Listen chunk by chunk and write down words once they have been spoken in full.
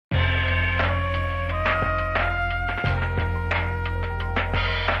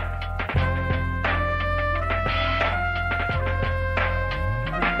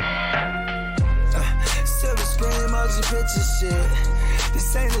shit.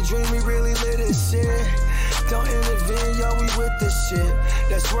 This ain't a dream, we really live this shit. Don't intervene, yo, we with this shit.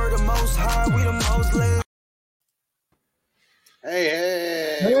 That's where the most high, we the most lit.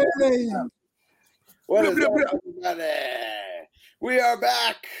 Hey. What is up, everybody? We are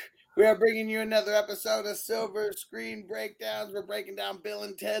back. We are bringing you another episode of Silver Screen Breakdowns. We're breaking down Bill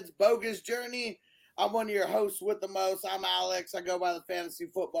and Ted's Bogus Journey. I'm one of your hosts with the most. I'm Alex. I go by the Fantasy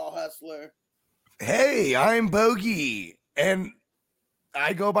Football Hustler. Hey, I'm Bogey, and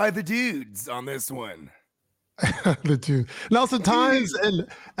I go by the dudes on this one. The two Nelson Times in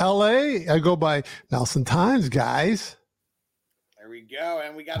LA. I go by Nelson Times, guys. There we go.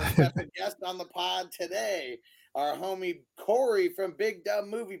 And we got a special guest on the pod today. Our homie Corey from Big Dumb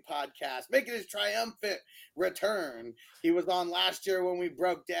Movie Podcast, making his triumphant return. He was on last year when we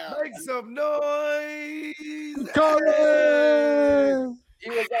broke down. Make some noise! Corey! He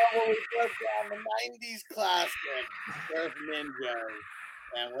was on when we broke down the 90s classic, Surf Ninjas.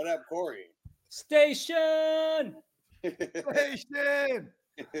 And what up, Corey? Station! Station!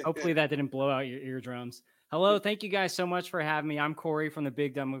 Hopefully that didn't blow out your eardrums. Hello, thank you guys so much for having me. I'm Corey from the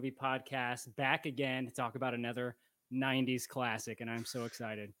Big Dumb Movie Podcast, back again to talk about another 90s classic, and I'm so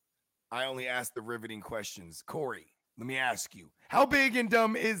excited. I only ask the riveting questions. Corey, let me ask you, how big and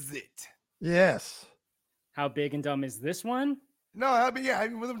dumb is it? Yes. How big and dumb is this one? No, I mean, yeah,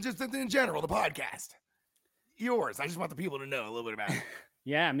 just in general, the podcast. Yours. I just want the people to know a little bit about it.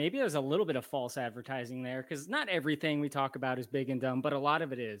 Yeah, maybe there's a little bit of false advertising there, because not everything we talk about is big and dumb, but a lot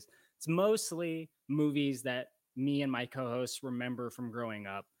of it is. It's mostly movies that me and my co-hosts remember from growing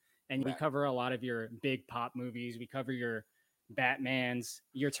up. And we cover a lot of your big pop movies. We cover your Batmans,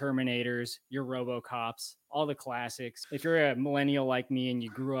 your Terminators, your RoboCops, all the classics. If you're a millennial like me and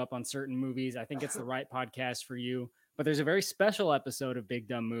you grew up on certain movies, I think it's the right podcast for you. But there's a very special episode of Big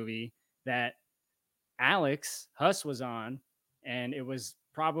Dumb Movie that Alex Huss was on, and it was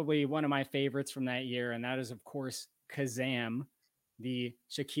probably one of my favorites from that year. And that is, of course, Kazam, the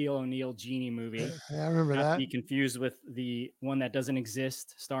Shaquille O'Neal genie movie. Yeah, I remember Not that. to be confused with the one that doesn't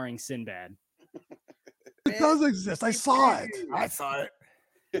exist, starring Sinbad. It does exist. I saw it. I saw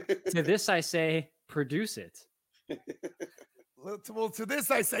it. To this I say, produce it. Well, to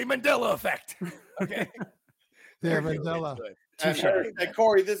this I say Mandela effect. Okay. Yeah, Mandela. And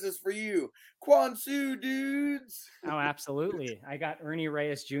Corey, this is for you. Kwanzaa dudes. Oh, absolutely. I got Ernie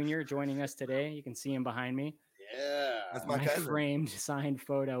Reyes Jr. joining us today. You can see him behind me. Yeah. That's my My cousin. framed signed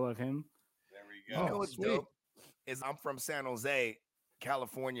photo of him. There we You know go. what's dope is I'm from San Jose,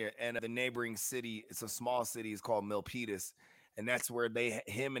 California, and the neighboring city, it's a small city, it's called Milpitas. And that's where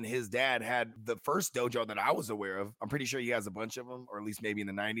him and his dad had the first dojo that I was aware of. I'm pretty sure he has a bunch of them, or at least maybe in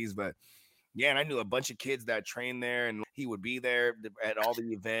the 90s. But yeah, and I knew a bunch of kids that trained there, and he would be there at all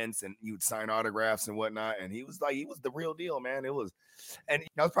the events, and he would sign autographs and whatnot. And he was the real deal, man. And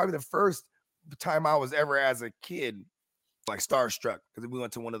that was probably the first time I was ever, as a kid, like starstruck, because we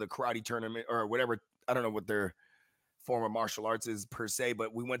went to one of the karate tournament or whatever. I don't know what their form of martial arts is per se,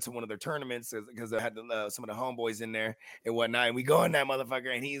 but we went to one of their tournaments because I had some of the homeboys in there and whatnot. And we go in that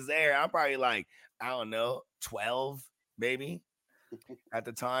motherfucker, and he's there. I'm probably like, I don't know, 12 maybe at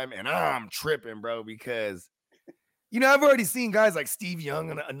the time, and I'm tripping, bro, because I've already seen guys like Steve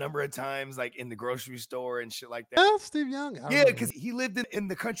Young a number of times, like in the grocery store and shit like that. Yeah, Steve Young. Yeah, because he lived in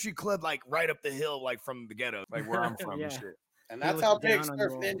the country club, like right up the hill, like from the ghetto, like where I'm from and shit. And that's was how big down on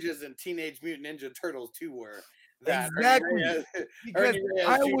Surf the roll. Ninjas and Teenage Mutant Ninja Turtles 2 were. That Exactly. Because Ernie Reyes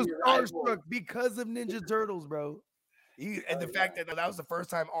I Jr. was rival. starstruck because of Ninja Turtles, bro. And the fact that was the first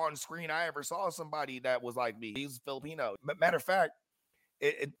time on screen I ever saw somebody that was like me. He was Filipino. Matter of fact,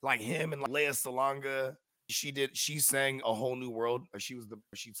 it like him and like Lea Salonga. She sang A Whole New World. She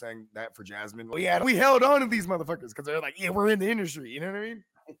sang that for Jasmine. Well, yeah, we held on to these motherfuckers because they're like, yeah, we're in the industry. You know what I mean?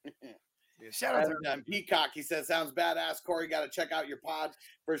 Yeah, shout out to her. Peacock, he says, sounds badass. Corey, got to check out your pod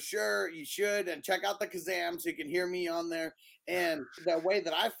for sure. You should, and check out the Kazam so you can hear me on there. And the way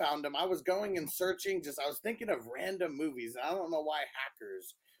that I found him, I was going and searching. I was thinking of random movies. I don't know why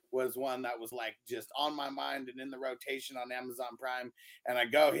Hackers was one that was like just on my mind and in the rotation on Amazon Prime. And I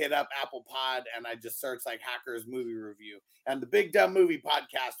go hit up Apple Pod and I just search like Hackers movie review. And the Big Dumb Movie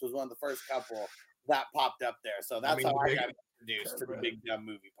Podcast was one of the first couple that popped up there. So that's how I got introduced to the Big Dumb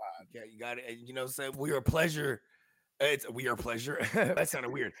Movie Pod. Yeah, you got it. So we are pleasure. We are pleasure. That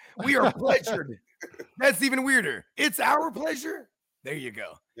sounded weird. We are pleasured. That's even weirder. It's our pleasure. There you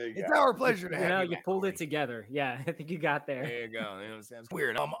go. It's our pleasure to have you. You pulled it together. Yeah, I think you got there. There you go. You know what I'm saying? It's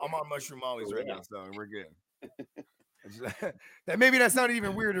weird. I'm on mushroom always right now, so we're good. That maybe that sounded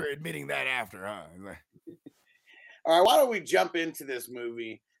even weirder admitting that after, huh? All right, why don't we jump into this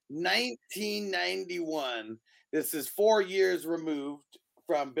movie? 1991. This is 4 years removed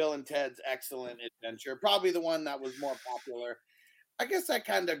from Bill and Ted's Excellent Adventure. Probably the one that was more popular. I guess I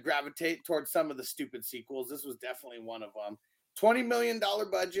kind of gravitate towards some of the stupid sequels. This was definitely one of them. $20 million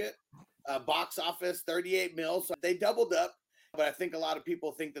budget, box office, 38 mil. So they doubled up, but I think a lot of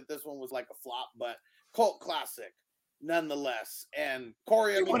people think that this one was like a flop, but cult classic nonetheless. And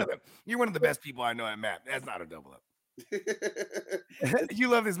Corey, you're one of the best people I know at Matt. That's not a double up. You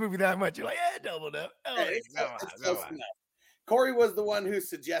love this movie that much. You're like, doubled up. Corey was the one who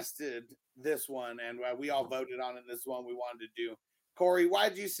suggested this one, and we all voted on it. This one we wanted to do. Corey, why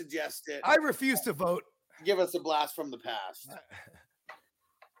did you suggest it? I refuse to vote. Give us a blast from the past.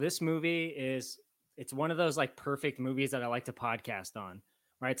 This movie it's one of those like perfect movies that I like to podcast on,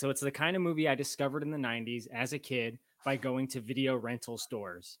 right? So it's the kind of movie I discovered in the 90s as a kid by going to video rental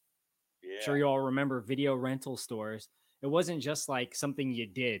stores. Yeah. Sure, you all remember video rental stores. It wasn't just like something you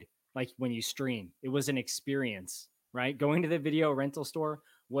did, like when you stream. It was an experience, right? Going to the video rental store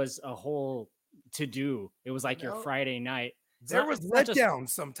was a whole to-do. It was like your Friday night. There was letdowns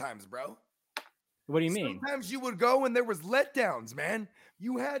sometimes, bro. What do you mean? Sometimes you would go and there was letdowns, man.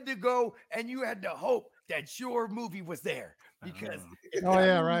 You had to go and you had to hope that your movie was there because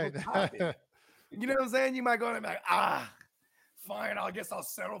right. You know what I'm saying? You might go and be like, fine, I guess I'll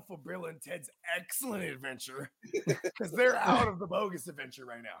settle for Bill and Ted's Excellent Adventure because they're out of the Bogus Adventure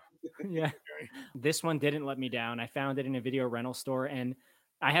right now. Yeah. This one didn't let me down. I found it in a video rental store, and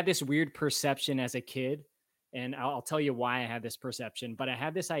I had this weird perception as a kid, and I'll tell you why I had this perception, but I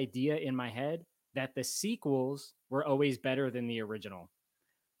had this idea in my head that the sequels were always better than the original.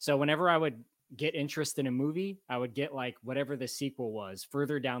 So whenever I would get interest in a movie, I would get like whatever the sequel was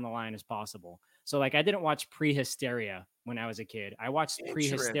further down the line as possible. So like I didn't watch Prehysteria when I was a kid. I watched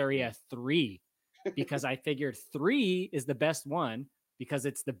Prehysteria 3 because I figured 3 is the best one because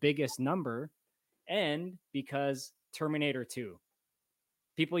it's the biggest number and because Terminator 2.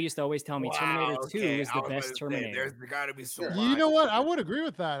 People used to always tell me Terminator 2 is the best Terminator. There's got to be some. You know what? I would agree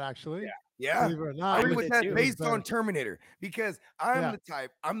with that actually. Yeah. I agree with that based on Terminator because I'm the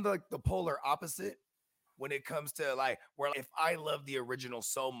type, I'm the polar opposite when it comes to like where if I love the original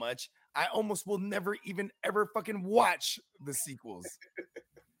so much, I almost will never even ever fucking watch the sequels.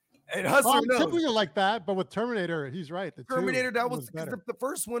 And Hustler knows. Typically like that, but with Terminator, he's right. The Terminator, that was because the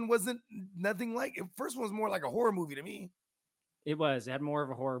first one wasn't nothing like it. First one was more like a horror movie to me. It had more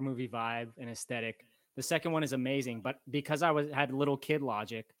of a horror movie vibe and aesthetic. The second one is amazing, but because I had little kid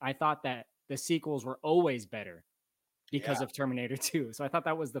logic, I thought that the sequels were always better because of Terminator 2. So I thought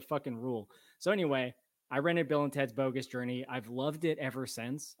that was the fucking rule. So anyway, I rented Bill and Ted's Bogus Journey. I've loved it ever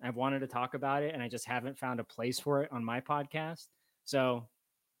since. I've wanted to talk about it, and I just haven't found a place for it on my podcast. So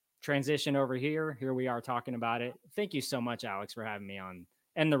transition over here. Here we are talking about it. Thank you so much, Alex, for having me on,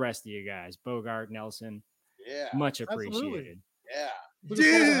 and the rest of you guys, Bogart, Nelson. Yeah, much appreciated. Absolutely. Yeah.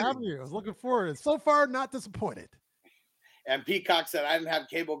 Dude, I was looking forward. So far, not disappointed. And Peacock said, I didn't have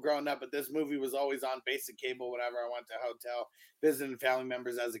cable growing up, but this movie was always on basic cable whenever I went to a hotel, visiting family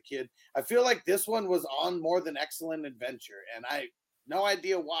members as a kid. I feel like this one was on more than Excellent Adventure, and I no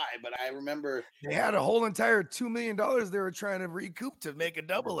idea why, but I remember they had a whole entire $2 million they were trying to recoup to make a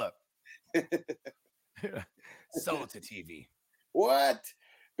double up. Sold to TV. What?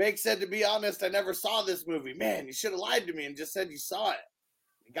 Bake said, to be honest, I never saw this movie. Man, you should have lied to me and just said you saw it.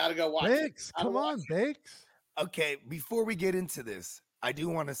 You got to go watch Bakes, it. come on, Bakes. Okay, before we get into this, I do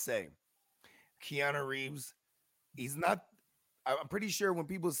want to say Keanu Reeves, he's not, I'm pretty sure when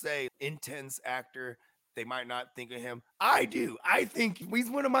people say intense actor, they might not think of him. I do. I think he's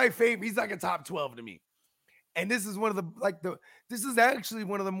one of my favorite. He's like a top 12 to me. And this is one of this is actually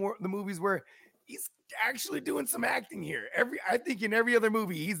one of the movies where he's actually doing some acting here. I think in every other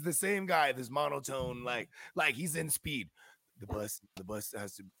movie, he's the same guy, this monotone, like he's in Speed. The bus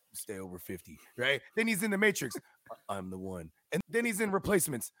has to stay over 50, right? Then he's in The Matrix. I'm the one. And then he's in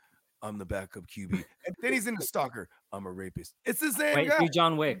Replacements. I'm the backup QB. And then he's in The Stalker. I'm a rapist. It's the same guy.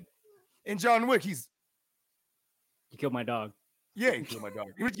 John Wick. In John Wick, You killed my dog. Yeah, you killed my dog.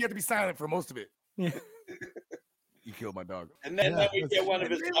 You have to be silent for most of it. Yeah. You killed my dog. And then we get one of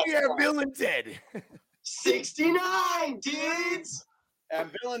his. Then we have Bill and Ted. 69 dudes. And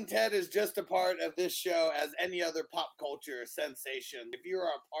Bill and Ted is just a part of this show as any other pop culture sensation. If you're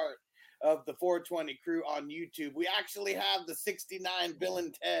a part of the 420 crew on YouTube, we actually have the 69 Bill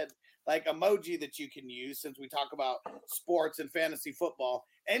and Ted like emoji that you can use, since we talk about sports and fantasy football.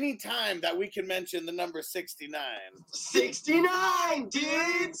 Anytime that we can mention the number 69. 69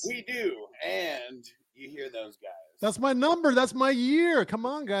 dudes. We do. And you hear those guys. That's my number. That's my year. Come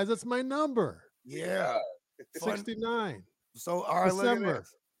on, guys. That's my number. Yeah. 69. So, all right, look at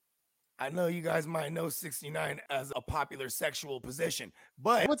this. I know you guys might know 69 as a popular sexual position,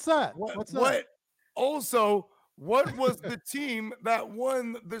 but What's that? What's that? What also, what was the team that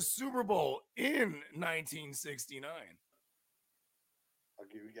won the Super Bowl in 1969? I'll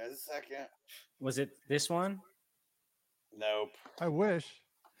give you guys a second. Was it this one? Nope. I wish.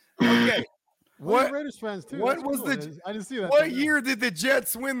 Okay. What Raiders fans too? What That's was cool. the? I didn't see that. What year did the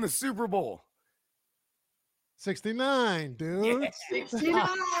Jets win the Super Bowl? 69, dude. 69,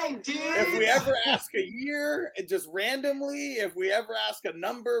 dude. If we ever ask a year, it just randomly, if we ever ask a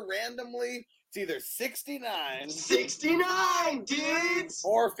number randomly, it's either 69, 69, dudes.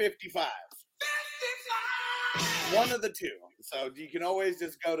 or 55. One of the two. So you can always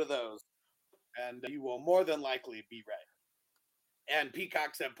just go to those, and you will more than likely be right. And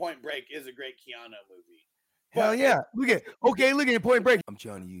Peacock said Point Break is a great Keanu movie. Hell yeah! Look at Point Break. I'm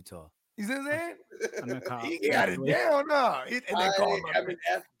Johnny Utah. You see what I'm saying? I'm a cop. He got it down, no. And they call him I'm an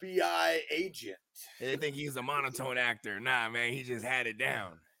FBI agent. They think he's a monotone actor. Nah, man, he just had it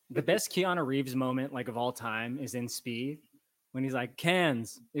down. The best Keanu Reeves moment, like of all time, is in Speed when he's like,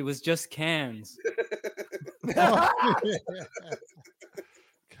 "Cans. It was just cans." Oh, yeah.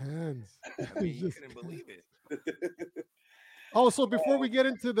 Cans. You couldn't believe it. Oh, so before we get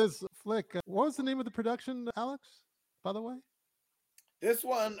into this flick, what was the name of the production, Alex? By the way, This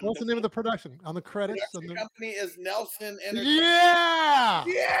one, what's the name of the production on the credits? production company is Nelson Entertainment.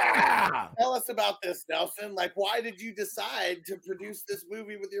 Yeah. Tell us about this, Nelson. Like, why did you decide to produce this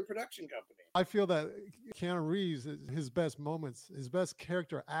movie with your production company? I feel that Keanu Reeves, his best moments, his best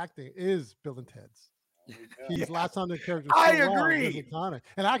character acting is Bill and Ted's. He's latched on the character. I so well, agree. it's iconic.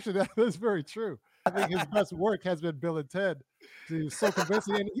 And actually, that is very true. I think his best work has been Bill and Ted. He's so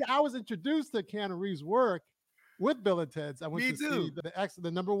convincing. And I was introduced to Keanu Reeves' work with Bill and Ted's. I went Me to too. see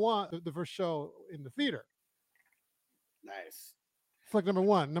the number one, the first show in the theater. Nice. Flick number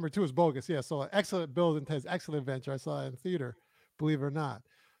one. Number two is Bogus. Yeah, so excellent Bill and Ted's Excellent Adventure. I saw it in theater, believe it or not.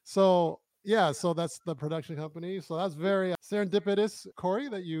 So yeah, so that's the production company. So that's very serendipitous, Corey,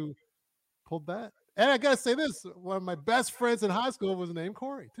 that you pulled that. And I gotta say this: one of my best friends in high school was named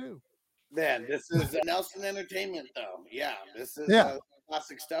Corey too. Man, this is Nelson Entertainment, though. Yeah, this is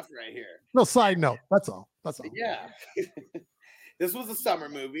classic stuff right here. No side note. That's all. That's all. Yeah. This was a summer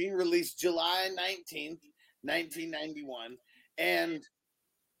movie released July 19th, 1991. And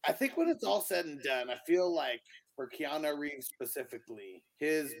I think when it's all said and done, I feel like for Keanu Reeves specifically,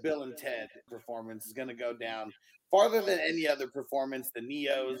 his Bill and Ted performance is going to go down farther than any other performance. The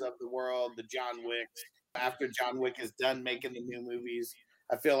Neos of the world, the John Wicks. After John Wick is done making the new movies,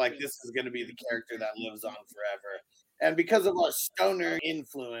 I feel like this is going to be the character that lives on forever. And because of our stoner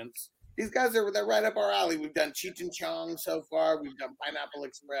influence, these guys they're right up our alley. We've done Cheech and Chong so far. We've done Pineapple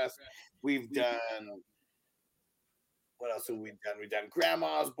Express. We've done, what else have we done? We've done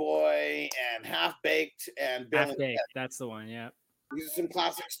Grandma's Boy and Half Baked and Bill and Ted. Half-Baked. That's the one. Yeah. These are some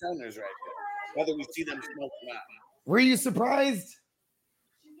classic stoners right here. Whether we see them smoke or not. Were you surprised?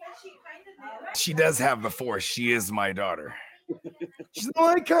 She does have the force. She is my daughter. She's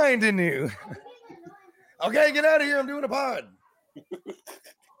like, I kind of knew. Okay, get out of here. I'm doing a pod.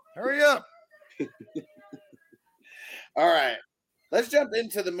 Hurry up. All right. Let's jump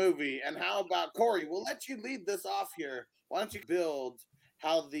into the movie. And how about Corey? We'll let you lead this off here. Why don't you build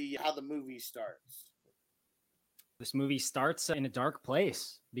how the movie starts? This movie starts in a dark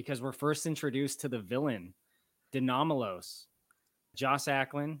place because we're first introduced to the villain, Denomalos. Joss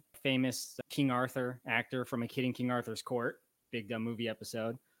Ackland, famous King Arthur actor from A Kid in King Arthur's Court, big dumb movie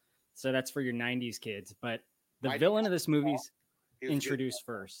episode. So that's for your 90s kids. But the villain of this movie's introduced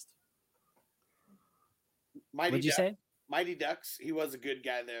first. What'd you say? Mighty Ducks. He was a good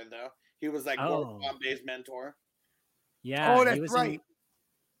guy there, though. He was like Gordon Bombay's mentor. Yeah. Oh, that's right.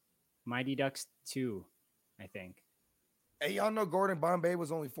 Mighty Ducks 2, I think. Hey, y'all know Gordon Bombay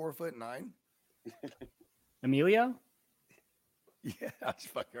was only 4'9"? Emilio? Yeah, I was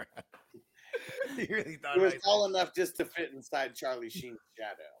fucking around. He really thought he was tall enough just to fit inside Charlie Sheen's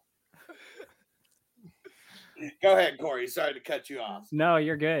shadow. Go ahead, Corey. Sorry to cut you off. No,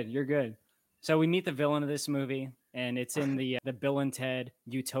 you're good. You're good. So we meet the villain of this movie, and it's in the Bill and Ted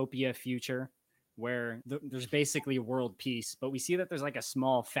utopia future where there's basically world peace. But we see that there's like a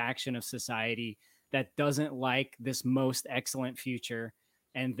small faction of society that doesn't like this most excellent future,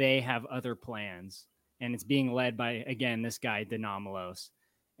 and they have other plans. And it's being led by, again, this guy, Denomalos.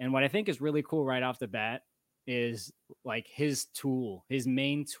 And what I think is really cool right off the bat is like his tool, his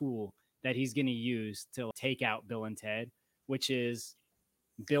main tool that he's going to use to take out Bill and Ted, which is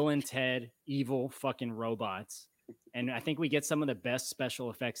Bill and Ted, evil fucking robots And I think we get some of the best special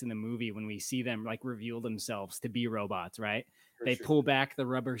effects in the movie when we see them like reveal themselves to be robots, right? They pull back the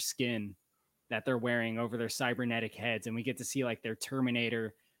rubber skin that they're wearing over their cybernetic heads, and we get to see like their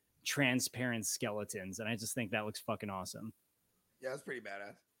Terminator transparent skeletons. And I just think that looks fucking awesome. Yeah, that's pretty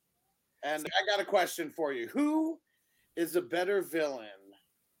badass. And I got a question for you. Who is a better villain,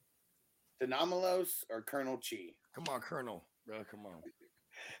 Denomalos or Colonel Chi? Come on, Colonel. Bro, come on.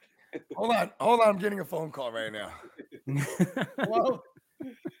 Hold on. I'm getting a phone call right now. Hello?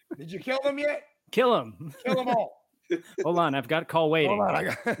 Did you kill them yet? Kill him. Kill them all. Hold on, I've got a call waiting.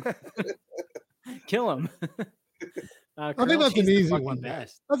 Hold on, Kill him. I think that's an easy one.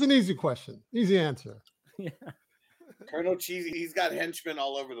 That's an easy question. Easy answer. Yeah. Colonel Chi, he's got henchmen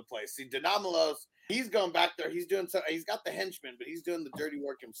all over the place. See, Denomalos, he's going back there. He's doing so. He's got the henchmen, but he's doing the dirty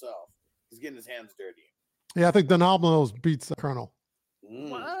work himself. He's getting his hands dirty. Yeah, I think Denomalos beats Colonel.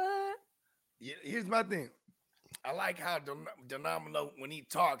 What? Yeah, here's my thing. I like how Denomalo, when he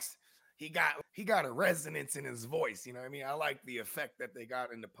talks, he got a resonance in his voice. You know what I mean? I like the effect that they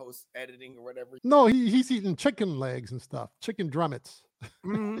got in the post editing or whatever. No, he's eating chicken legs and stuff, chicken drummets.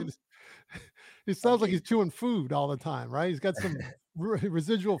 Mm-hmm. It sounds like he's chewing food all the time, right? He's got some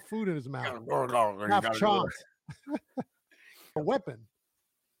residual food in his mouth. Half chomped. A weapon.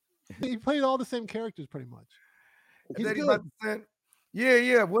 He played all the same characters pretty much. He's good.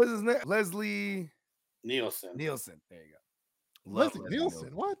 Yeah. What's his name? Leslie Nielsen. There you go. Leslie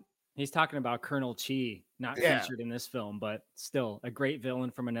Nielsen. What? He's talking about Colonel Chi, not featured in this film, but still a great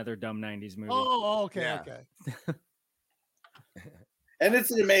villain from another dumb 90s movie. Oh, okay, Yeah. okay. And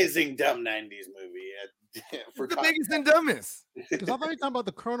it's an amazing dumb 90s movie. For the biggest and dumbest. Because I thought you were talking about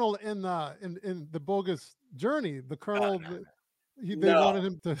the Colonel in the Bogus Journey. The Colonel, they wanted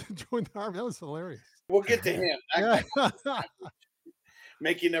him to join the army. That was hilarious. We'll get to him. Yeah.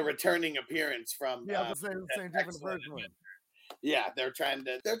 Making a returning appearance from Same different version. Yeah, they're trying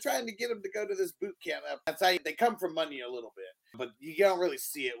to get him to go to this boot camp. That's how they come from money a little bit, but you don't really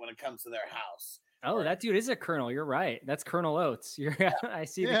see it when it comes to their house. Oh, that dude is a colonel. You're right. That's Colonel Oates. I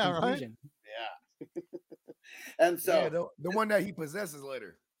see the confusion. Right? Yeah. And so the one that he possesses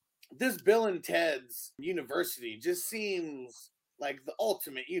later. This Bill and Ted's University just seems like the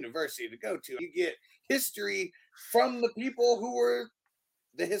ultimate university to go to. You get history from the people who were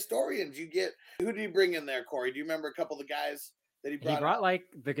the historians. Who did he bring in there, Corey? Do you remember a couple of the guys that he brought? He brought like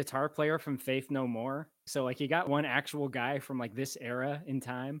the guitar player from Faith No More. So like he got one actual guy from like this era in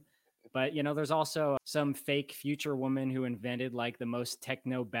time. But there's also some fake future woman who invented like the most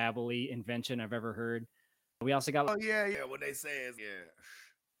techno babbly invention I've ever heard. We also got what they say is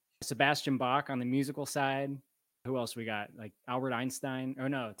Sebastian Bach on the musical side. Who else we got? Like Albert Einstein. Oh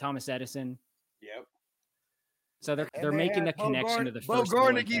no, Thomas Edison. Yep. So they're making the connection to the first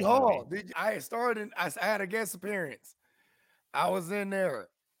Carnegie Hall. I had a guest appearance. I was in there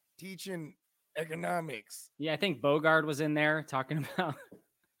teaching economics. Yeah, I think Bogard was in there talking about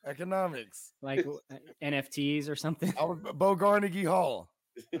economics, like NFTs or something. I was Bo Carnegie Hall.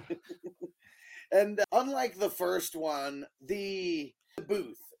 And unlike the first one, the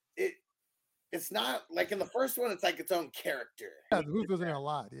booth, it's not like in the first one, it's like its own character. Yeah, the booth was in there a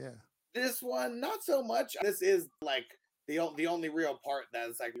lot, yeah. This one, not so much. This is like the only real part that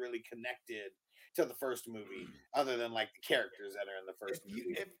is like really connected to the first movie, other than like the characters that are in the first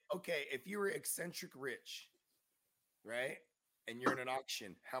movie. If you were eccentric rich, right, and you're in an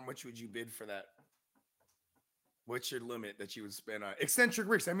auction, how much would you bid for that? What's your limit that you would spend on eccentric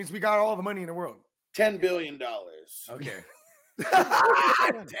rich? That means we got all the money in the world. $10 billion. Okay.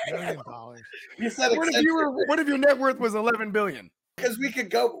 $10 billion. You said what if your net worth was 11 billion? Because we could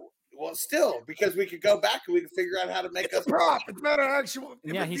go. Well, still, because we could go back and we could figure out how to make a prop. It's not an actual.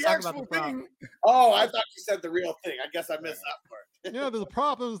 Yeah, he's talking about the prop. Oh, I thought you said the real thing. I guess I missed that part. Yeah, there's a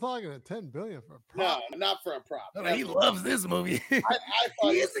prop. I was talking at $10 billion for a prop. No, not for a prop. No, he loves this movie. I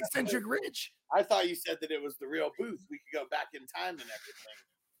thought he is eccentric rich. I thought you said that it was the real booth. We could go back in time and everything.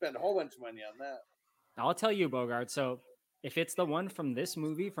 Spend a whole bunch of money on that. I'll tell you, Bogart. So if it's the one from this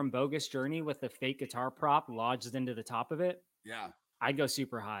movie, from Bogus Journey, with the fake guitar prop lodged into the top of it, yeah, I'd go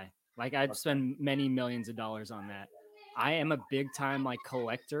super high. Like I'd spend many millions of dollars on that. I am a big time like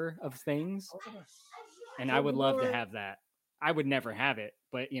collector of things, and I would love to have that. I would never have it,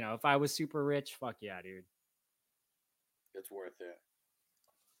 but if I was super rich, fuck yeah, dude. It's worth it.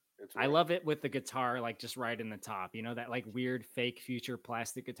 I love it with the guitar, like just right in the top. That like weird fake future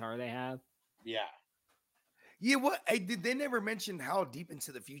plastic guitar they have. Yeah. Yeah. What? Did they never mention how deep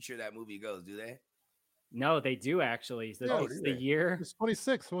into the future that movie goes? Do they? No, they do actually. It's the year. It's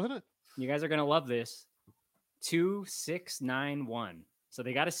 26, wasn't it? You guys are gonna love this. 2691. So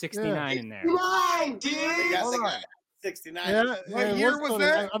they got a 69 in there. 69, They dudes. got Hold on. 69. Yeah, What it year was 20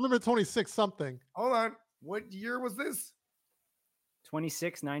 that? I remember 26 something. Hold on. What year was this?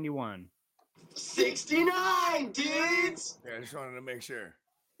 2691. 69, dudes. Yeah, I just wanted to make sure.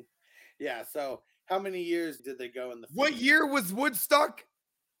 Yeah. So how many years did they go in the What future? year was Woodstock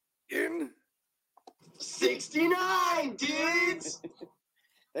in? 69, dudes.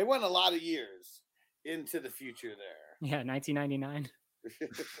 They went a lot of years into the future there. Yeah, 1999.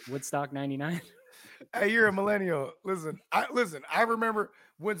 Woodstock 99. Hey, you're a millennial. Listen, I remember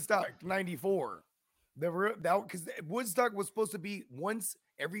Woodstock 94. Because Woodstock was supposed to be once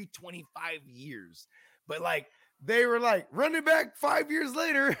every 25 years. But like they were like running back 5 years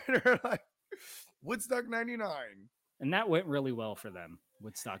later. They're like Woodstock 99. And that went really well for them.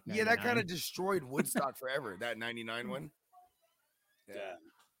 Woodstock 99. Yeah, that kind of destroyed Woodstock forever, that 99 one. Yeah.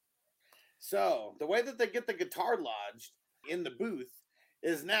 So the way that they get the guitar lodged in the booth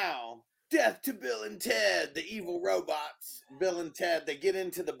is now death to Bill and Ted, the evil robots. Bill and Ted, they get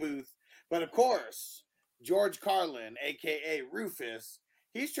into the booth. But of course, George Carlin, aka Rufus,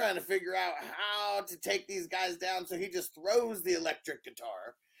 he's trying to figure out how to take these guys down. So he just throws the electric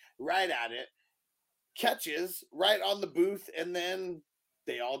guitar right at it, catches right on the booth, and then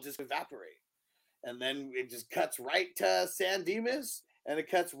they all just evaporate. And then it just cuts right to San Dimas, and it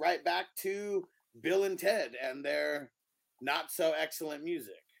cuts right back to Bill and Ted and their not so excellent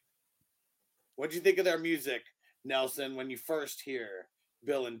music. What'd you think of their music, Nelson, when you first hear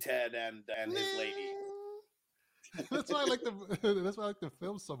Bill and Ted and his lady? That's why I like the that's why I like the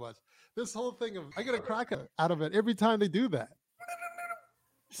film so much. This whole thing of I get a crack out of it every time they do that.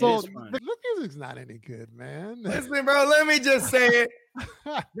 So is fun. the music's not any good, man. Listen, bro, let me just say it.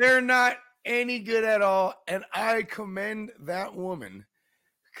 They're not any good at all. And I commend that woman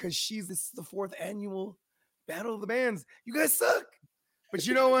because this is the 4th annual Battle of the Bands. You guys suck. But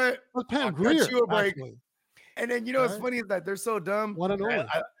you know what? Well, Pam I'll Grier, cut you a break. actually. And then, you know, what's Right. funny is that they're so dumb. One and only.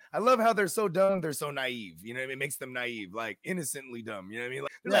 I love how they're so dumb. They're so naive. You know what I mean? It makes them naive, like innocently dumb. You know what I mean?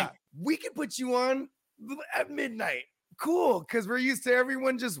 Like, they're Yeah. like, we can put you on at midnight. Cool. Because we're used to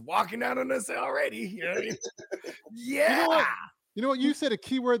everyone just walking out on us already. You know what I mean? Yeah. You know what? You said a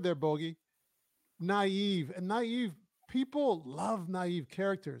key word there, Bogey. Naive. And naive people love naive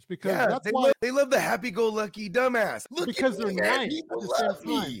characters because Yeah, that's why they love the happy-go-lucky dumbass. Look because at they're me, nice people at the same love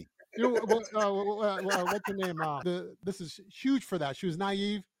time. me. You know what's the name? This is huge for that. She was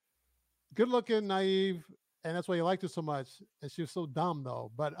naive, good looking, naive, and that's why you liked her so much. And she was so dumb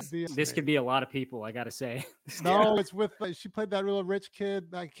though. But This could be a lot of people, I gotta say. no, it's with she played that real rich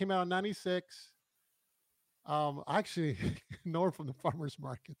kid that came out in '96. I actually know her from the farmers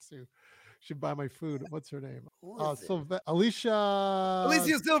market too. She'd buy my food. What's her name? Alicia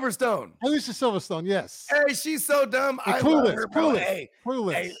Silverstone. Alicia Silverstone. Yes. Hey, she's so dumb. I love Clueless. her, bro. Clueless.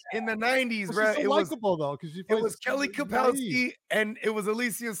 Clueless. Hey, in the 90s, Well, bro, she's so likable though because she it plays was Kelly naive. Kapowski and it was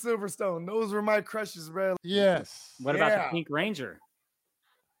Alicia Silverstone. Those were my crushes, bro. Yes. What about the Pink Ranger?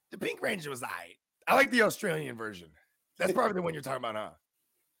 The Pink Ranger was I like the Australian version. That's probably the one you're talking about, huh?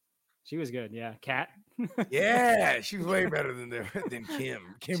 She was good, yeah. Cat. Yeah, she was way better than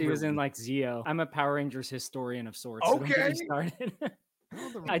Kim. She was in like Zeo. I'm a Power Rangers historian of sorts. So don't get me started.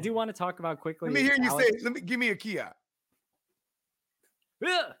 I do want to talk about quickly. Let me hear you say. Give me a Kia.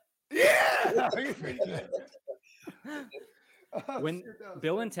 Yeah. When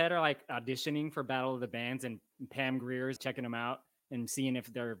Bill and Ted are like auditioning for Battle of the Bands and Pam Grier is checking them out and seeing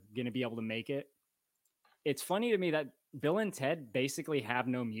if they're going to be able to make it. It's funny to me that Bill and Ted basically have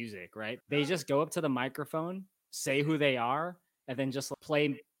no music, right? They just go up to the microphone, say who they are, and then just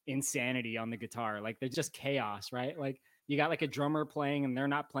play insanity on the guitar. Like they're just chaos, right? Like you got like a drummer playing and they're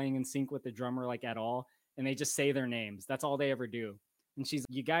not playing in sync with the drummer like at all. And they just say their names. That's all they ever do. And she's,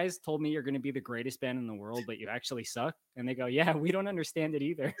 you guys told me you're going to be the greatest band in the world, but you actually suck. And they go, yeah, we don't understand it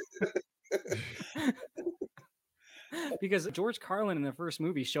either. Because George Carlin in the first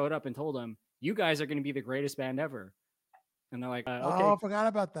movie showed up and told them, you guys are going to be the greatest band ever. And they're like, okay. Oh, I forgot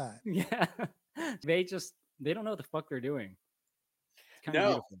about that. Yeah. They don't know what the fuck they're doing. It's kind of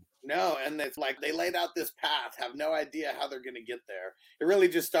beautiful. No, and it's like they laid out this path, have no idea how they're going to get there. It really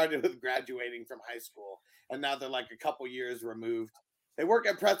just started with graduating from high school, and now they're like a couple years removed. They work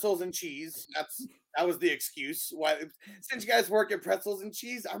at Pretzels and Cheese. That was the excuse. Why? Since you guys work at Pretzels and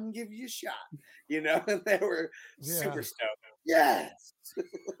Cheese, I'm gonna give you a shot. You know, and they were super stoked. Yes.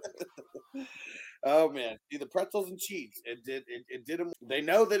 Oh man, see the Pretzels and Cheese. It did them. They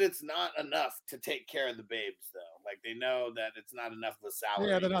know that it's not enough to take care of the babes, though. Like they know that it's not enough of a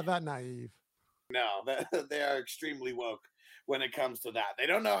salary. Yeah, they're not that naive. No, they are extremely woke. when it comes to that. They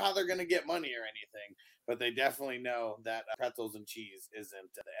don't know how they're going to get money or anything, but they definitely know that pretzels and cheese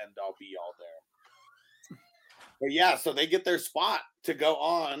isn't the end all be all there. But yeah, so they get their spot to go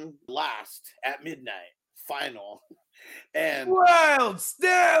on last at midnight, final. And Wild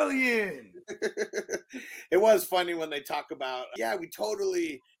Stallion. it was funny when they talk about, yeah, we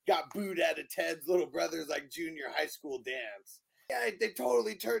totally got booed out of Ted's little brother's like junior high school dance. Yeah, they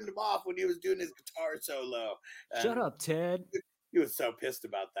totally turned him off when he was doing his guitar solo. Shut up, Ted. He was so pissed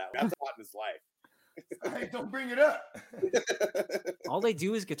about that. That's a lot in his life. Hey, don't bring it up. All they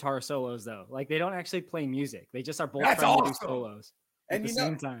do is guitar solos, though. Like, they don't actually play music. They just are both That's trying to do awesome. solos at And the you know,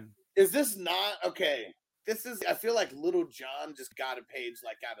 same time. is this not okay? This is, I feel like Little John just got a page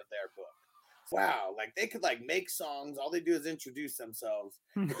like out of their book. Wow, like they could like make songs. All they do is introduce themselves.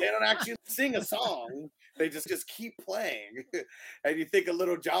 But they don't actually sing a song. They just keep playing. And you think of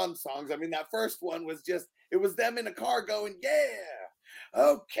Little John songs. I mean, that first one was just, it was them in a car going, yeah,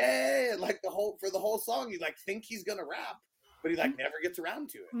 okay. And like the whole song, you like think he's gonna rap, but he like never gets around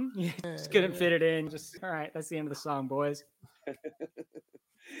to it. Yeah, just couldn't fit it in. Just, all right, that's the end of the song, boys.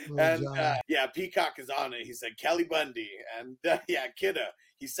 And yeah, Peacock is on it. He said Kelly Bundy, and yeah, Kidda,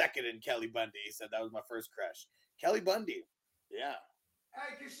 he's second in Kelly Bundy. He said that was my first crush. Kelly Bundy, yeah.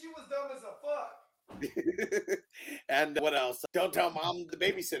 Hey, cause she was dumb as a fuck. And what else? Don't Tell Mom the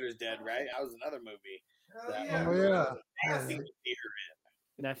Babysitter's Dead, right? That was another movie. Hell yeah. Oh yeah. I think the theater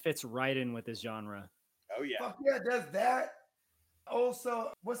That fits right in with this genre. in. Oh yeah. Fuck yeah, it does that.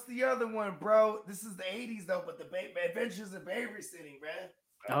 Also, what's the other one, bro? This is the 80s though, but the Adventures of Babysitting, man.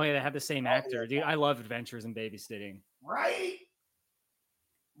 Oh, yeah, they have the same actor. Dude, I love Adventures in Babysitting. Right?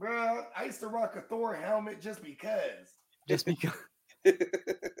 Bro, I used to rock a Thor helmet just because. Just because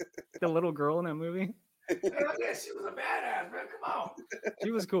the little girl in that movie, Hell yeah, she was a badass, bro. Come on.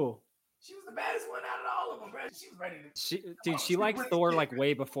 she was cool. She was the baddest one out of all of them, bro. She was ready to. She liked Thor like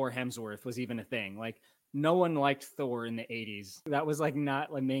way before Hemsworth was even a thing. Like, no one liked Thor in the 80s. That was like not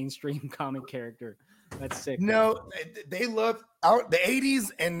a mainstream comic character. That's sick. No, they loved out the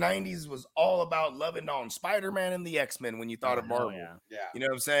 80s and 90s was all about loving on Spider-Man and the X-Men when you thought of Marvel. Yeah. Yeah. You know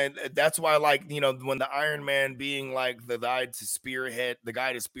what I'm saying? That's why, like, you know, when the Iron Man being like the guy to spearhead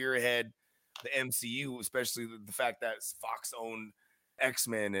the MCU, especially the fact that Fox owned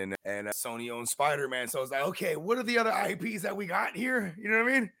X-Men and Sony owned Spider-Man. So it's like, okay, what are the other IPs that we got here? You know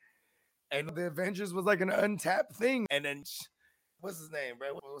what I mean? And the Avengers was like an untapped thing. And then, what's his name, bro?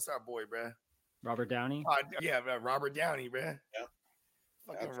 What's our boy, bro? Robert Downey. Yeah, Robert Downey, bro.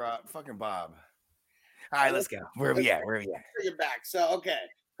 Yeah. Fucking Bob. All right, let's go. Where are we at? You're back. So okay.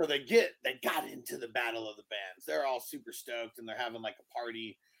 So they got into the battle of the bands. They're all super stoked and they're having like a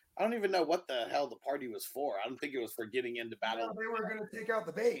party. I don't even know what the hell the party was for. I don't think it was for getting into battle. No, they were gonna take out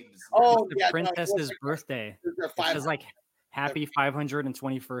the babes. Oh, The yeah, princess's birthday. Their It says like five- happy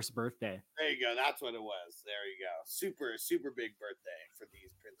 521st birthday. There you go. That's what it was. There you go. Super, super big birthday for these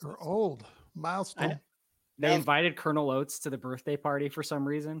They're princesses. old. Milestone. They Now- invited Colonel Oates to the birthday party for some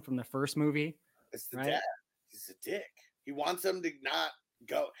reason from the first movie. It's the Right. dad. He's a dick. He wants them to not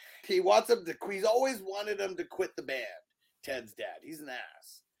go. He wants them to. He's always wanted them to quit the band. Ted's dad. He's an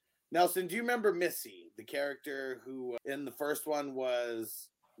ass. Nelson, do you remember Missy, the character who in the first one was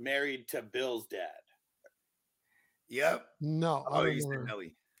married to Bill's dad? Yep. No, I Oh, don't you said know.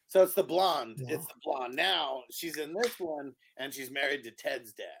 Nelly. So it's the blonde. Yeah. It's the blonde. Now she's in this one, and she's married to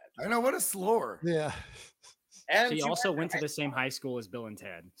Ted's dad. I know what a slore. Yeah. And She also went to high the same school. high school as Bill and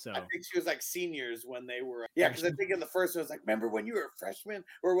Ted. So I think she was like seniors when they were. Yeah, because I think in the first one, it was like, remember when you were a freshman,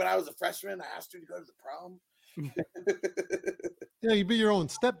 or when I was a freshman, I asked her to go to the prom. Yeah, you be your own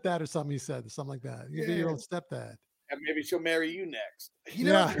stepdad or something, he said. Something like that. You be your Yeah. own stepdad. And maybe she'll marry you next. You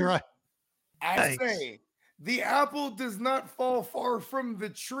know, Yeah, right. I Thanks. say the apple does not fall far from the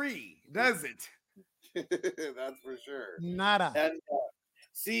tree, does it? That's for sure. Nada. And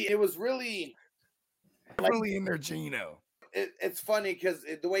see, it was really. Really in their Gino. It's funny because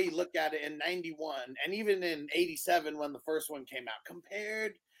the way you look at it in 91 and even in 87 when the first one came out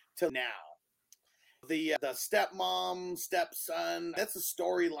compared to now, the stepmom, stepson, that's a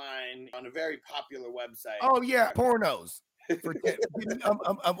storyline on a very popular website. Oh yeah, pornos.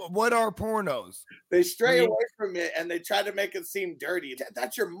 What are pornos? They stray Yeah. away from it and they try to make it seem dirty.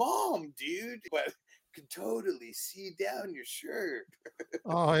 That's your mom, dude. But can totally see down your shirt.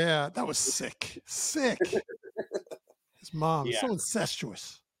 Oh yeah, that was sick. Sick. His mom is Yeah. so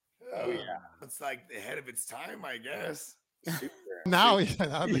incestuous. Oh, yeah. It's like ahead of its time, I guess. Super. Now, yeah,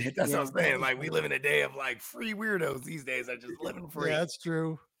 that'd be- That's what I'm saying. Like we live in a day of like free weirdos these days are just living free. yeah, that's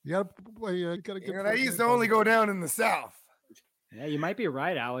true. You gotta, well, you gotta You get. know, that used to only go down in the South. yeah, you might be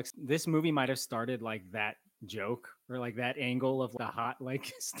right, Alex. This movie might have started like that joke or like that angle of the hot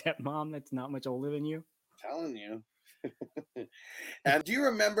like stepmom that's not much older than you. Telling you. And do you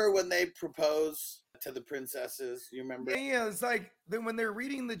remember when they propose to the princesses? You remember? Yeah, it's like then when they're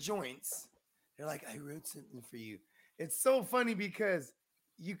reading the joints, they're like, I wrote something for you. It's so funny because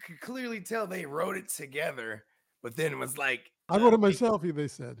you could clearly tell they wrote it together, but then it was like I wrote it myself, they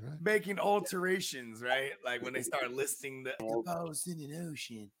said, right? making alterations, right? Like when they start listing the proposed in an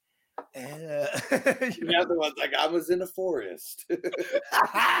ocean. The other one's like, I was in a forest.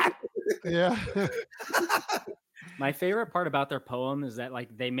 Yeah. My favorite part about their poem is that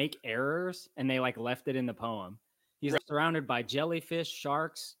like they make errors and they like left it in the poem. He's surrounded by jellyfish,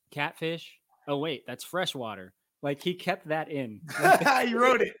 sharks, catfish. Oh wait, that's freshwater. Like he kept that in. He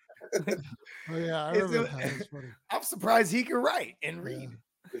wrote it. Oh yeah, I remember that. It was funny. I'm surprised he can write and read.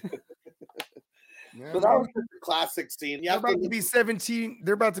 Yeah. But that was a classic scene. They're about to be 17.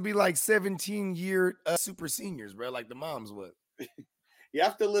 They're about to be like 17-year super seniors, bro. Like the moms would. You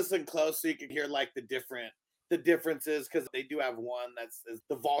have to listen close so you can hear like the differences, because they do have one that's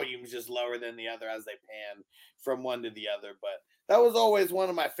the volume's just lower than the other as they pan from one to the other. But that was always one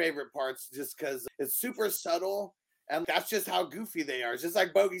of my favorite parts, just because it's super subtle. And that's just how goofy they are. It's just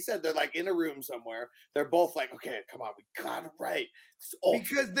like Bogus said, they're like in a room somewhere. They're both like, okay, come on, we got it right.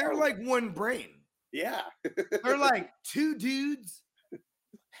 Because they're like one brain. Yeah. They're like two dudes,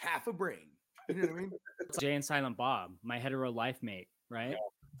 half a brain. You know what I mean? Jay and Silent Bob, my hetero life mate, right? Yeah,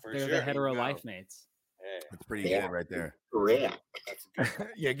 for They're sure. the hetero life mates. Hey. That's pretty good right there. Correct.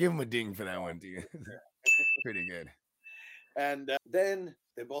 Yeah, give him a ding for that one, dude. Pretty good. And then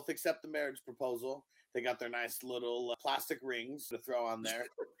they both accept the marriage proposal. They got their nice little plastic rings to throw on there.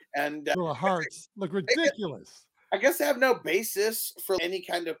 And little hearts look ridiculous. I guess they have no basis for any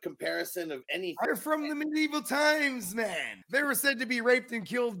kind of comparison of anything. They're from the medieval times, man. They were said to be raped and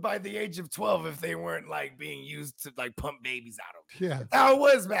killed by the age of 12 if they weren't like being used to like pump babies out of them. Yeah. That's how it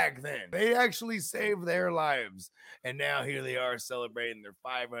was back then. They actually saved their lives. And now here they are celebrating their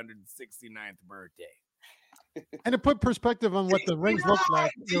 569th birthday. And to put perspective on what the rings look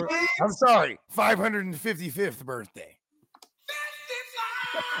like. I'm sorry, 555th birthday.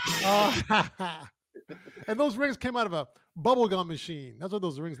 And those rings came out of a bubblegum machine. That's what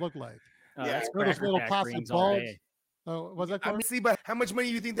those rings look like. Yeah, Those little plastic bulbs. Oh, was that I mean, see, but how much money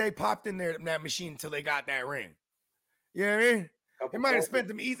do you think they popped in there in that machine until they got that ring? You know what I mean? They might have spent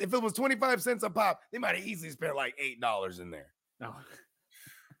them easy. If it was 25 cents a pop, they might have easily spent like $8 in there. No.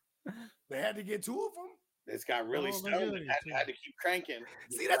 They had to get two of them. It's got really stoned and had to keep cranking.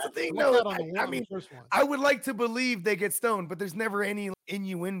 See, that's the thing, Look though. out on the I one, mean, the first one. I would like to believe they get stoned, but there's never any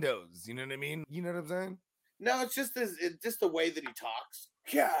innuendos. You know what I mean? You know what I'm saying? No, it's just the way that he talks.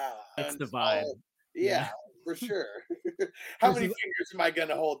 Yeah, That's the it's vibe. Yeah, for sure. How many fingers am I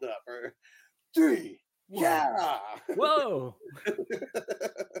gonna hold up? Or 3. Whoa. Yeah. Whoa.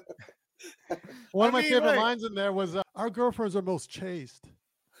 One of I my mean, favorite like- lines in there was, "Our girlfriends are most chaste."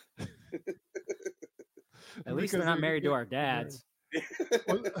 At least they're not married to our dads.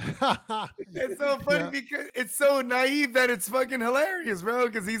 It's so funny because it's so naive that it's fucking hilarious, bro.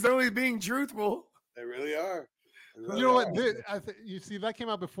 Because he's only being truthful. They really are. They really You know what? are. You see, that came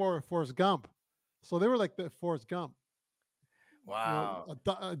out before Forrest Gump, so they were like the Forrest Gump. Wow. You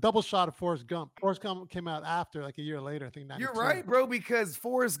know, a double shot of Forrest Gump. Forrest Gump came out after, like a year later, I think. 92. You're right, bro, because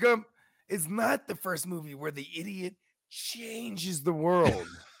Forrest Gump is not the first movie where the idiot changes the world.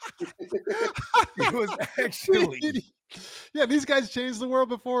 It was actually Yeah, these guys changed the world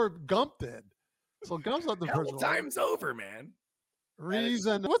before Gump did. So Gump's not the first one. time's over, man.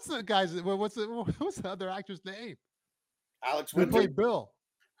 Reason. What's the guy's? What's the other actor's name? Alex Who Winter. played Bill?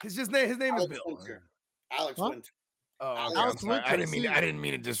 His name is Alex Bill. Winter. Alex Huh? Winter. Oh, okay, I'm Alex sorry. I Winter, didn't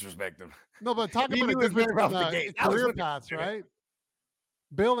mean to disrespect him. No, but talk He about a knew his difference name off in the gate. Alex career Winter. paths, right?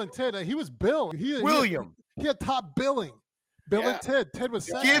 Bill and Ted. He was Bill. William. He had top billing. Bill Yeah. and Ted. Ted was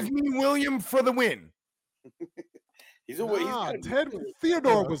second. Give me William for the win. He's a Nah, he's Ted gonna-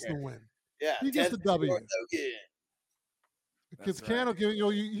 Theodore Oh, was okay. the win. Yeah, He gets Ted the W. Theodore Logan. Because That's right. Cano,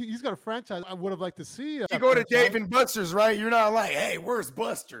 he's got a franchise. I would have liked to see. You go to Dave and Buster's, right? You're not like, hey, where's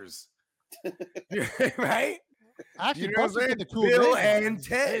Buster's? Right? Actually, You know what I'm Buster's saying? got the cool Bill name. and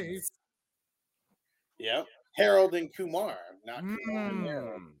Ted. Dave. Yep. Harold and Kumar. Not Kumar and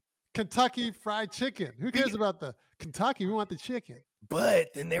Harold. Kentucky Fried Chicken. Who cares about the Kentucky? We want the chicken. But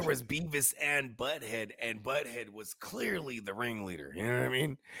then there was Beavis and Butthead was clearly the ringleader. You know what I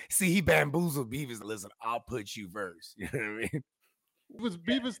mean? See, he bamboozled Beavis. Listen, I'll put you first. You know what I mean? Was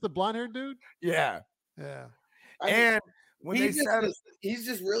Beavis the blonde haired dude? Yeah. Yeah. I mean, And when they said he's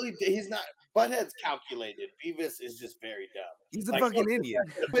just really he's not. Butthead's calculated. Beavis is just very dumb. he's a fucking idiot.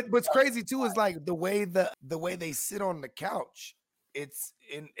 But what's crazy too is like the way they sit on the couch. It's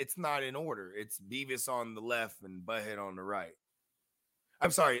not in order. It's Beavis on the left and Butthead on the right.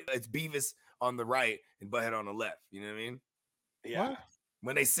 I'm sorry, it's Beavis on the right and Butthead on the left. You know what I mean? Yeah. What?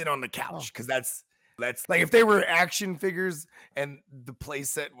 When they sit on the couch, because that's like if they were action figures and the play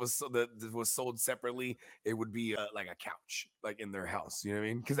set was sold separately, it would be like a couch, like in their house. You know what I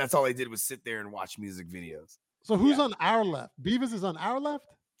mean? Because that's all they did was sit there and watch music videos. So who's on our left? Beavis is on our left?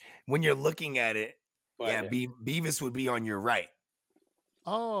 When you're looking at it, Butthead. yeah, Beavis would be on your right.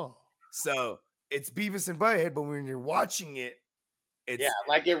 Oh. So it's Beavis and Butthead, but when you're watching it, it's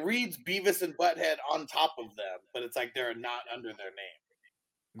like it reads Beavis and Butthead on top of them, but it's like they're not under their name.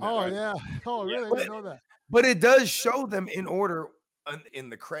 Oh, yeah. Oh, really? I didn't know that. But it does show them in order in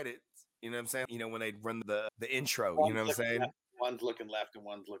the credits. You know what I'm saying? You know, when they run the intro, you know what I'm saying? Left, one's looking left and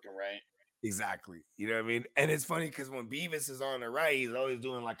one's looking right. Exactly. You know what I mean? And it's funny because when Beavis is on the right, he's always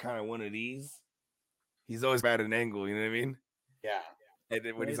doing like kind of one of these. He's always at an angle, you know what I mean? Yeah. And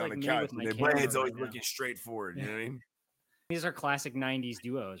then when he's on like the me couch, with my the camera head's always right now. looking straight forward, you know what I mean? These are classic 90s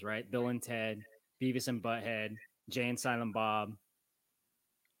duos, right? Bill and Ted, Beavis and Butthead, Jay and Silent Bob.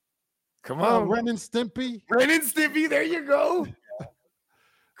 Come Oh, on. Ren and Stimpy. Ren and Stimpy, there you go.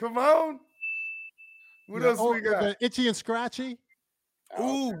 Come on. What else we got? The Itchy and Scratchy.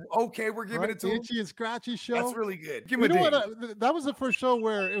 Ooh, okay, we're giving it to the him. Itchy and Scratchy show. That's really good. Give You him know a what? ding. That was the first show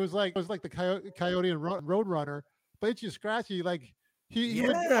where it was like the Coyote and Roadrunner, but Itchy and Scratchy, like he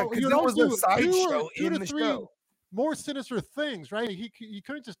would Yeah, because there always was a do sideshow two in to the three show. more sinister things, right? He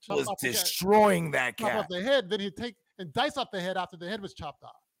couldn't just chop Was off destroying that chop cat. off the head, then he'd take and dice off the head after the head was chopped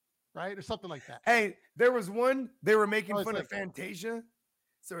off, right, or something like that. Hey, there was one, they were making it's fun like- of Fantasia.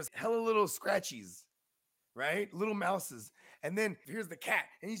 So there's hella little scratchies, right? Little mouses. And then here's the cat,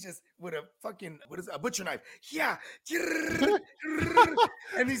 and he's just with a fucking, a butcher knife. Yeah.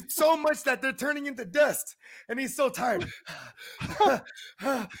 And he's so much that they're turning into dust. And he's so tired.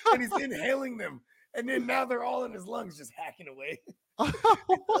 And he's inhaling them. And then now they're all in his lungs, just hacking away.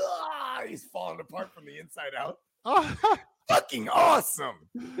 He's falling apart from the inside out. Fucking awesome.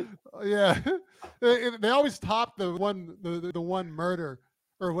 Yeah, they always top the one murder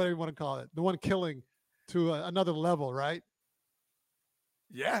or whatever you want to call it, the one killing to another level, right?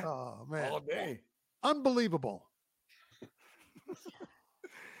 Yeah. Oh man, All day. unbelievable.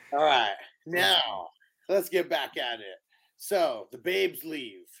 All right. Now, let's get back at it. So, the babes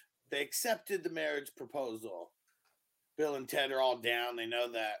leave. They accepted the marriage proposal. Bill and Ted are all down. They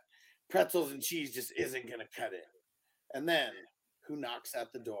know that pretzels and cheese just isn't going to cut it. And then, who knocks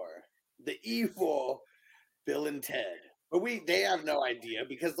at the door? The evil Bill and Ted. But they have no idea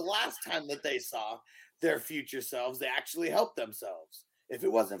because the last time that they saw their future selves, they actually helped themselves. If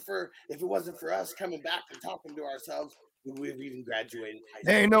it wasn't for us coming back and talking to ourselves, we would have even graduated high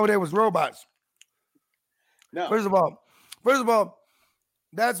school. They didn't know they was robots. No. First of all,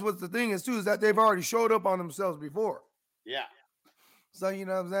 that's what the thing is too, is that they've already showed up on themselves before. Yeah. So you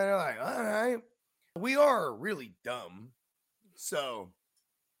know what I'm saying? They're like, all right, we are really dumb. So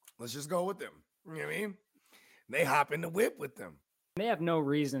let's just go with them. You know what I mean? They hop in the whip with them. They have no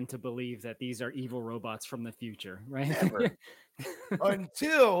reason to believe that these are evil robots from the future, right? Never.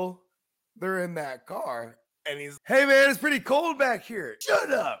 Until they're in that car and he's, hey man, it's pretty cold back here. Shut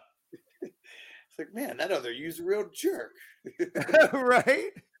up. It's like, man, that other user real jerk. Right?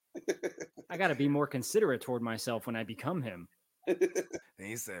 I got to be more considerate toward myself when I become him. And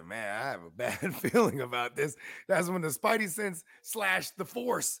he said, man, I have a bad feeling about this. That's when the Spidey sense / the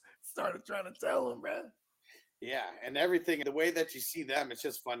Force started trying to tell him, bro. Yeah, and everything, the way that you see them, it's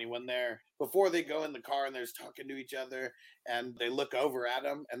just funny when before they go in the car and they're just talking to each other and they look over at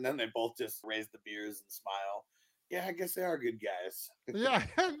them and then they both just raise the beers and smile. Yeah, I guess they are good guys. Yeah,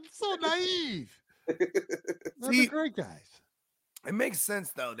 so naive. They're See, great guys. it makes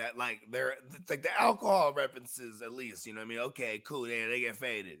sense though that like they're like the alcohol references at least, you know what I mean? Okay, cool. They get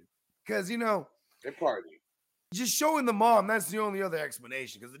faded. Because you know, They party. just showing the mom, that's the only other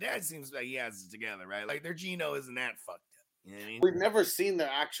explanation. Because the dad seems like he has it together, right? Like their Geno isn't that fucked up. You know what I mean? We've never seen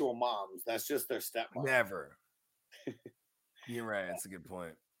their actual moms. That's just their stepmom. Never. You're right. That's a good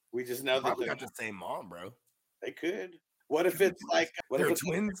point. We just know that Probably got the same mom, bro. they could. What if it's like They're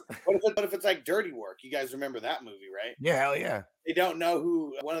twins. What if it's like Dirty Work? You guys remember that movie, right? Yeah, hell yeah. They don't know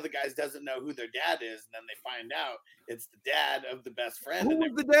who one of the guys doesn't know who their dad is, and then they find out it's the dad of the best friend. Who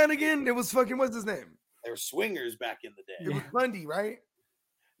And was the dad again? It was fucking, what's his name? they were swingers back in the day. It was Bundy, right?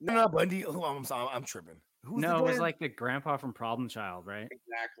 No, not Bundy. Oh, I'm sorry. I'm tripping. Who's No, the it was dad? like the grandpa from Problem Child, right?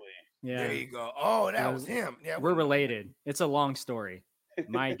 Exactly. Yeah. There you go. Oh, that Yeah, was him. Yeah, we're related. It's a long story.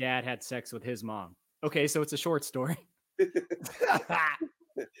 My dad had sex with his mom. Okay, so it's a short story.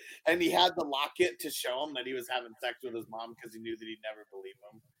 And he had the locket to show him that he was having sex with his mom because he knew that he'd never believe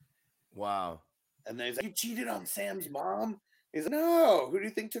him. Wow. And then he's like, "You cheated on Sam's mom?" He's like, "No. Who do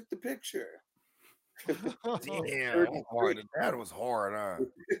you think took the picture?" Damn, that was hard. That was hard, huh?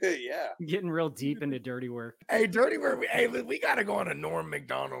 Yeah. Getting real deep into dirty work. Hey, dirty work. Hey, we gotta go on a Norm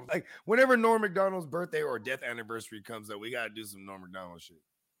Macdonald. Like whenever Norm Macdonald's birthday or death anniversary comes up, we gotta do some Norm Macdonald shit.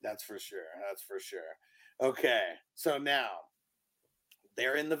 That's for sure. That's for sure. Okay. So now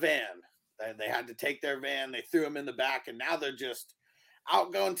they're in the van. They had to take their van. They threw him in the back, and now they're just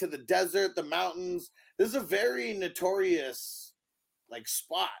out going to the desert, the mountains. This is a very notorious like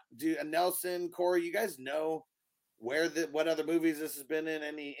spot. Nelson, Corey, you guys know what other movies this has been in?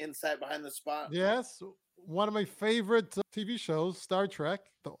 Any insight behind the spot? Yes, one of my favorite TV shows, Star Trek,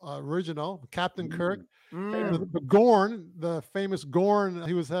 the original, Captain Kirk. The Gorn, the famous Gorn,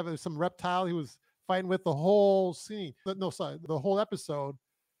 he was having some reptile he was fighting with the whole scene. The whole episode.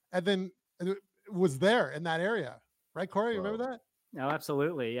 And then it was there in that area. Right, Corey? You remember that? Oh,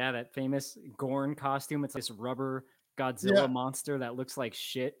 absolutely. Yeah, that famous Gorn costume. It's this rubber Godzilla monster that looks like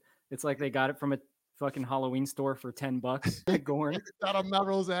shit. It's like they got it from a fucking Halloween store for $10. Gorn. Out on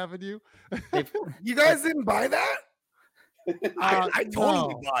Melrose Avenue. You guys didn't buy that? I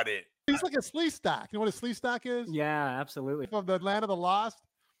totally bought it. He's like a slee stack. You know what a slee stack is? Yeah, absolutely. From the Land of the Lost.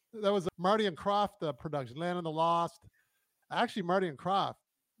 That was a Marty and Croft production, Land of the Lost. Actually, Marty and Croft,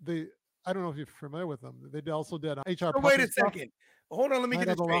 I don't know if you're familiar with them. They also did HR. Wait a second. Hold on, let me get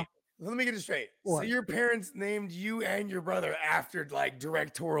it Land of the straight. Let me get it straight. So What? your parents named you and your brother after like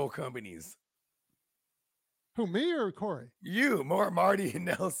directorial companies. Who, me or Corey? You, Marty and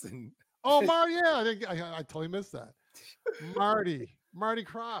Nelson. Oh, Marty, yeah. I totally missed that. Marty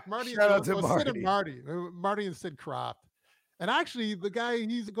Croft. Shout out to Sid and Marty. Marty and Sid Croft. And actually, the guy,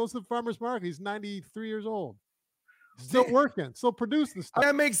 he goes to the farmer's market. He's 93 years old. Still working, still producing stuff.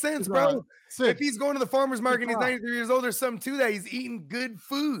 That makes sense, bro. Sid. If he's going to the farmer's market and he's 93 years old, there's something to that. He's eating good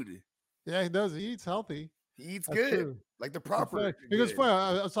food. Yeah, he does. He eats healthy. He eats That's good. true. Like the proper. It was funny.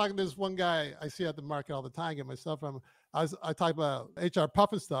 I was talking to this one guy I see at the market all the time, get my stuff from. I talk about HR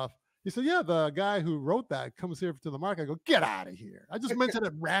Puff and stuff. He said, "Yeah, the guy who wrote that comes here to the market." I go, "Get out of here!" I just mentioned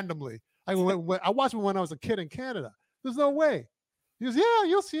it randomly. I watched him when I was a kid in Canada. There's no way. He goes, "Yeah,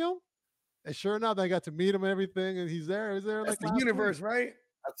 you'll see him." And sure enough, I got to meet him and everything, and he's there. He's there. That's like the universe, right?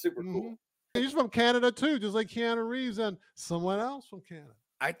 That's super cool. He's from Canada too, just like Keanu Reeves and someone else from Canada.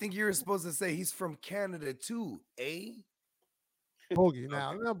 I think you're supposed to say he's from Canada too, eh? Bogey,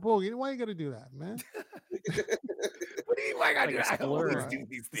 now Bogey, why you gotta do that, man? What do you like? I always do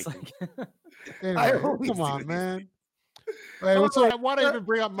these things. Anyway, come on, man. Wait, why do I even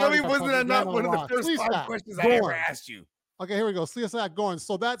bring up Tell Marty? me, wasn't that not one of the first 5 questions I ever asked you? Okay, here we go. CSI going.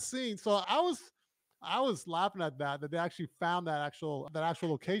 So that scene. So I was laughing at that they actually found that actual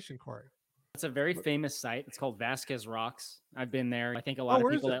location, Corey. It's a very famous site. It's called Vasquez Rocks. I've been there. I think a lot of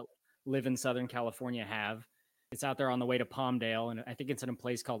people that live in Southern California have. It's out there on the way to Palmdale, and I think it's in a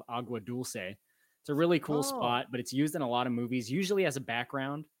place called Agua Dulce. It's a really cool spot, but it's used in a lot of movies, usually as a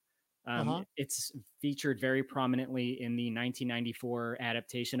background. It's featured very prominently in the 1994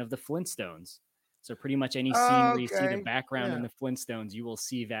 adaptation of the Flintstones. So pretty much any scene where you see the background in the Flintstones, you will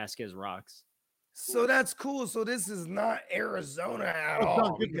see Vasquez Rocks. So that's cool. So this is not Arizona at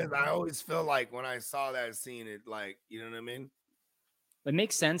all, because I always feel like when I saw that scene, it like, you know what I mean? It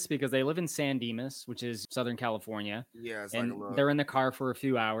makes sense because they live in San Dimas, which is Southern California. Yeah, it's and like they're in the car for a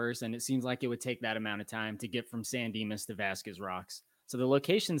few hours, and it seems like it would take that amount of time to get from San Dimas to Vasquez Rocks. So the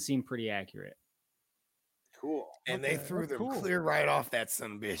locations seem pretty accurate. Cool. And they threw them clear right off that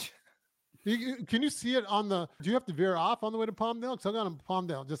son of a bitch. Can you see it on the? Do you have to veer off on the way to Palmdale? Because I've gone to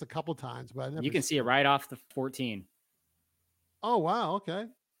Palmdale just a couple times, but you can see it right off the 14. Oh wow! Okay.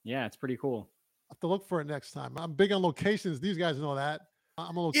 Yeah, it's pretty cool. I have to look for it next time. I'm big on locations. These guys know that.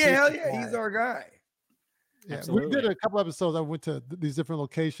 I'm a location. Yeah, hell yeah, he's our guy. Yeah, absolutely. We did a couple episodes. I went to these different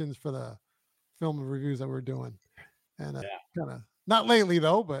locations for the film reviews that we're doing, and kind of not lately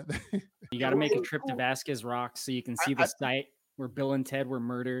though, but you got to make a trip to Vasquez Rocks so you can see the site where Bill and Ted were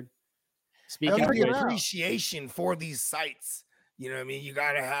murdered. Speaking of appreciation for these sites, you know what I mean? You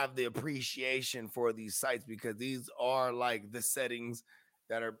got to have the appreciation for these sites because these are like the settings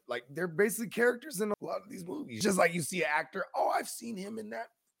that are like, they're basically characters in a lot of these movies. Just like you see an actor, oh, I've seen him in that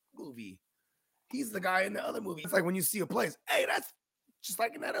movie. He's the guy in the other movie. It's like when you see a place, hey, that's just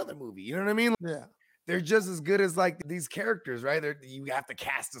like in that other movie. You know what I mean? Yeah. they're just as good as like these characters, right? You have to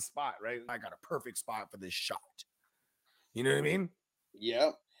cast a spot, right? I got a perfect spot for this shot. You know what I mean?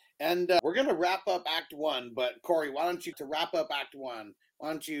 Yep. And we're gonna wrap up Act 1, but Corey, why don't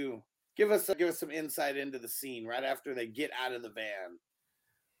you give us some insight into the scene right after they get out of the van?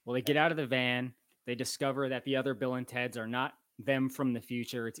 Well, they get out of the van. They discover that the other Bill and Teds are not them from the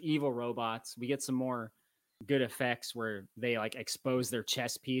future. It's evil robots. We get some more good effects where they like expose their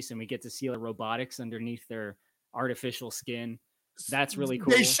chest piece and we get to see the robotics underneath their artificial skin. That's really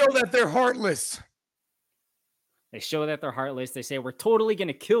cool. They show that they're heartless. They say, we're totally going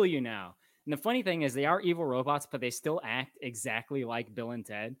to kill you now. And the funny thing is they are evil robots, but they still act exactly like Bill and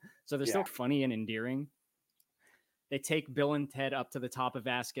Ted. So they're still funny and endearing. They take Bill and Ted up to the top of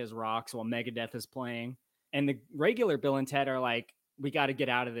Vasquez Rocks while Megadeth is playing. And the regular Bill and Ted are like, we got to get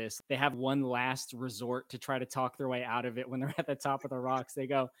out of this. They have one last resort to try to talk their way out of it. When they're at the top of the rocks, they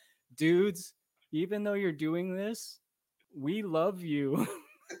go, dudes, even though you're doing this, we love you.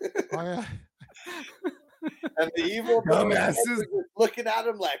 Oh, yeah. And the evil dumbasses looking at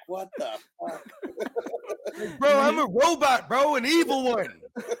him like, what the fuck? Bro, I'm a robot, bro, an evil one.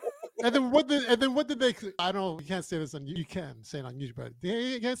 And then what did they? I don't know. You can't say this on. You can say it on YouTube, but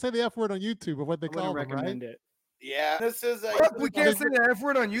you can't say the F word on YouTube or what they call them, right? It. Yeah, this is we can't say the F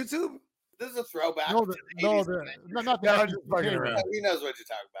word on YouTube. This is a throwback. No, not the. I'm just fucking around. He knows what you're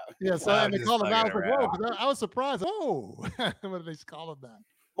talking about. Yeah, so and they call him out. I was surprised. Oh, what did they call him that?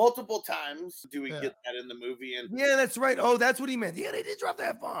 Multiple times do we get that in the movie? And yeah, that's right. Oh, that's what he meant. Yeah, they did drop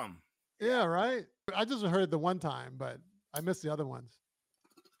that bomb. Yeah, right. I just heard it the one time, but I missed the other ones.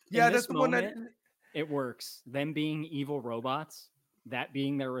 Yeah, that's the one that it works. Them being evil robots, that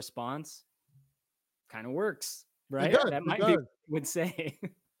being their response, kind of works, right? Does, that might be would say.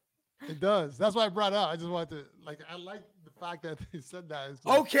 It does. That's why I brought it up. I just wanted to I like the fact that they said that.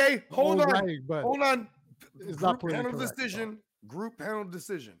 Okay, hold on. Hold on. It's not panel decision. Group panel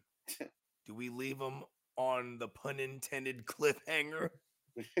decision. Do we leave them on the pun intended cliffhanger?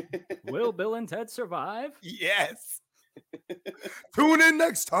 Will Bill and Ted survive? Yes. Tune in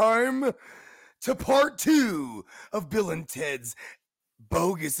next time to part 2 of Bill and Ted's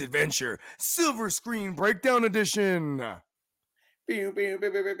Bogus Adventure Silver Screen Breakdown Edition. Pew, pew,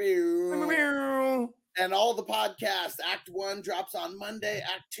 pew, pew, pew, pew. And all the podcasts. Act 1 drops on Monday,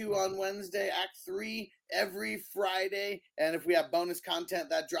 Act 2 on Wednesday, Act 3 every Friday. And if we have bonus content,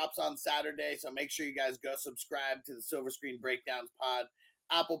 that drops on Saturday. So make sure you guys go subscribe to the Silver Screen Breakdowns pod.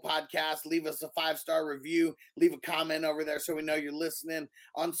 Apple Podcasts, leave us a 5-star review. Leave a comment over there so we know you're listening.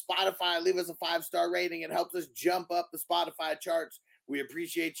 On Spotify, leave us a 5-star rating. It helps us jump up the Spotify charts. We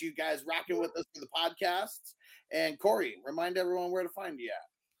appreciate you guys rocking with us for the podcasts. And Corey, remind everyone where to find you at.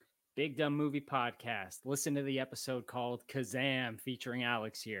 Big Dumb Movie Podcast. Listen to the episode called Kazam featuring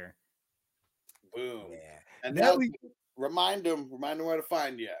Alex here. Boom. Yeah. And now remind them where to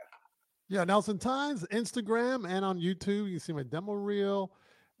find you. Yeah, Nelson Times, Instagram, and on YouTube. You can see my demo reel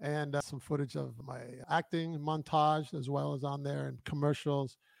and some footage of my acting montage as well as on there, and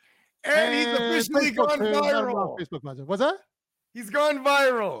commercials. And he's officially gone viral. Facebook. What's that? He's gone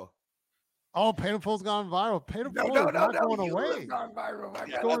viral. Oh, Painful's gone viral. Painful is not going away. Gone viral.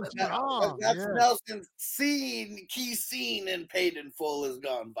 It's going strong. That's Nelson's key scene in Paid in Full has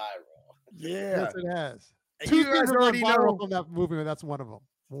gone viral. Yeah. Yes, it has. And 2 you things guys are already viral know from that movie, and that's one of them.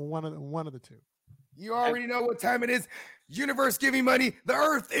 One of the 2. You already know what time it is. Universe, give me money. The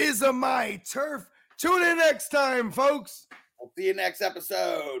earth is a my turf. Tune in next time, folks. We'll see you next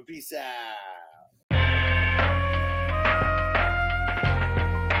episode. Peace out.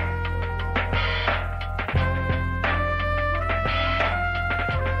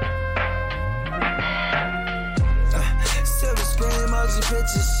 Silver screen, motion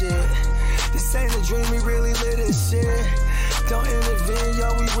picture shit. This ain't a dream, we really live this shit. Don't intervene,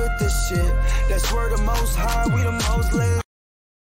 yo, we with this shit. That's where the most high, we the most lit.